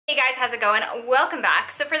Hey guys, how's it going? Welcome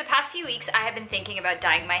back. So for the past few weeks, I have been thinking about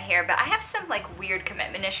dyeing my hair, but I have some weird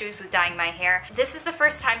commitment issues with dyeing my hair. This is the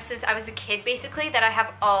first time since I was a kid, basically, that I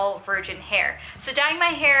have all virgin hair. So dyeing my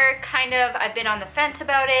hair, I've been on the fence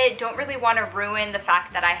about it. Don't really want to ruin the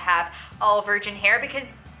fact that I have all virgin hair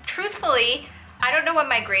because truthfully, I don't know when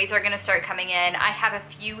my grays are going to start coming in. I have a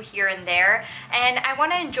few here and there, and I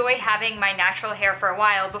want to enjoy having my natural hair for a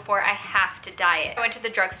while before I have to dye it. I went to the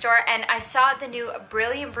drugstore and I saw the new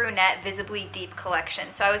Brilliant Brunette Visibly Deep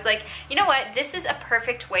collection. So I was like, you know what? This is a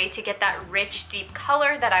perfect way to get that rich, deep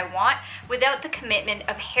color that I want without the commitment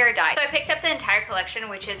of hair dye. So I picked up the entire collection,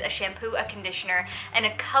 which is a shampoo, a conditioner, and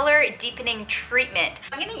a color deepening treatment.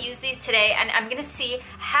 I'm going to use these today and I'm going to see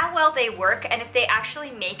how well they work and if they actually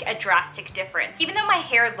make a drastic difference. Even though my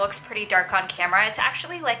hair looks pretty dark on camera, it's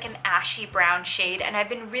actually like an ashy brown shade, and I've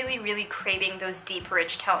been really craving those deep,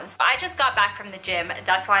 rich tones. I just got back from the gym,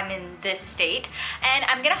 that's why I'm in this state, and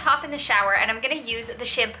I'm gonna hop in the shower and I'm gonna use the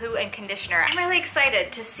shampoo and conditioner. I'm really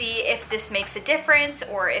excited to see if this makes a difference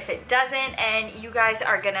or if it doesn't, and you guys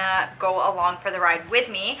are gonna go along for the ride with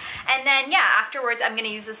me. And then, yeah, afterwards I'm gonna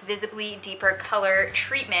use this Visibly Deeper color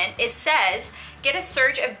treatment. It says, get a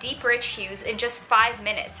surge of deep, rich hues in just 5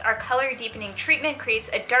 minutes. Our color deepening treatment creates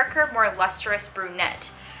a darker, more lustrous brunette.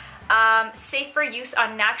 Safe for use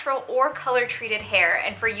on natural or color-treated hair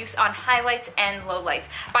and for use on highlights and lowlights.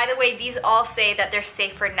 By the way, these all say that they're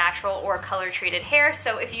safe for natural or color-treated hair,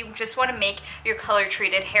 so if you just want to make your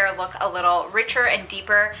color-treated hair look a little richer and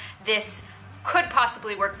deeper, this could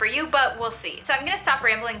possibly work for you, but we'll see. So I'm gonna stop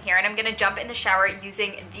rambling here and I'm gonna jump in the shower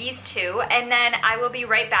using these two, and then I will be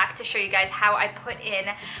right back to show you guys how I put in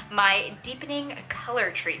my deepening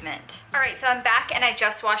color treatment. All right, so I'm back and I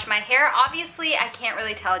just washed my hair. Obviously, I can't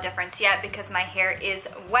really tell a difference yet because my hair is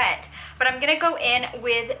wet, but I'm gonna go in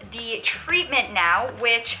with the treatment now,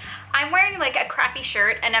 which I'm wearing like a crappy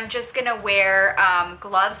shirt and I'm just gonna wear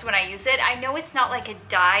gloves when I use it. I know it's not like a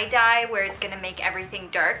dye where it's gonna make everything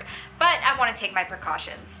dark, but I wanna take my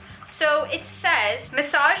precautions. So it says,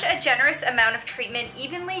 massage a generous amount of treatment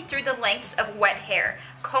evenly through the lengths of wet hair.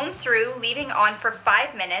 Comb through, leaving on for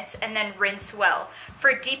 5 minutes, and then rinse well.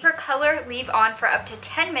 For deeper color, leave on for up to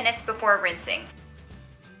 10 minutes before rinsing.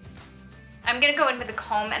 I'm gonna go in with a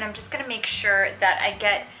comb and I'm just gonna make sure that I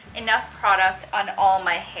get enough product on all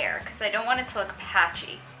my hair because I don't want it to look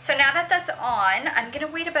patchy. So now that that's on, I'm gonna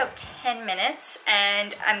wait about 10 minutes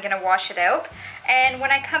and I'm gonna wash it out. And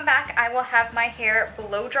when I come back, I will have my hair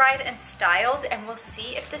blow dried and styled, and we'll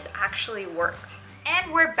see if this actually worked.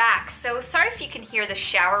 And we're back. So sorry if you can hear the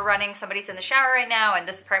shower running. Somebody's in the shower right now and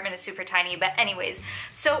this apartment is super tiny, but anyways.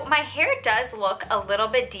 So my hair does look a little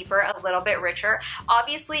bit deeper, a little bit richer.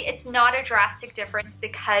 Obviously, it's not a drastic difference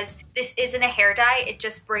because this isn't a hair dye. It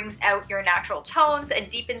just brings out your natural tones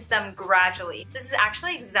and deepens them gradually. This is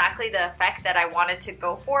actually exactly the effect that I wanted to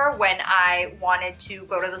go for when I wanted to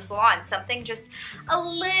go to the salon. Something just a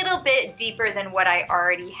little bit deeper than what I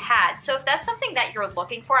already had. So if that's something that you're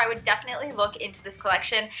looking for, I would definitely look into this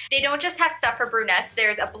collection. They don't just have stuff for brunettes.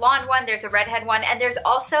 There's a blonde one, there's a redhead one, and there's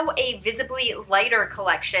also a visibly lighter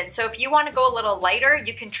collection. So if you want to go a little lighter,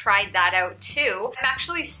 you can try that out too. I'm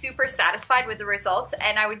actually super satisfied with the results,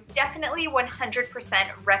 and I would definitely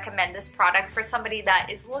 100% recommend this product for somebody that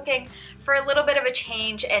is looking for a little bit of a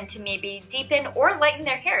change and to maybe deepen or lighten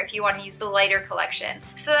their hair if you want to use the lighter collection.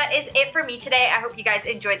 So that is it for me today. I hope you guys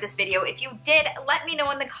enjoyed this video. If you did, let me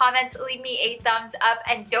know in the comments, leave me a thumbs up,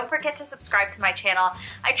 and don't forget to subscribe to my channel.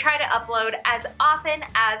 I try to upload as often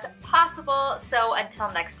as possible, so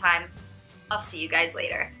until next time, I'll see you guys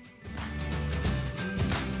later.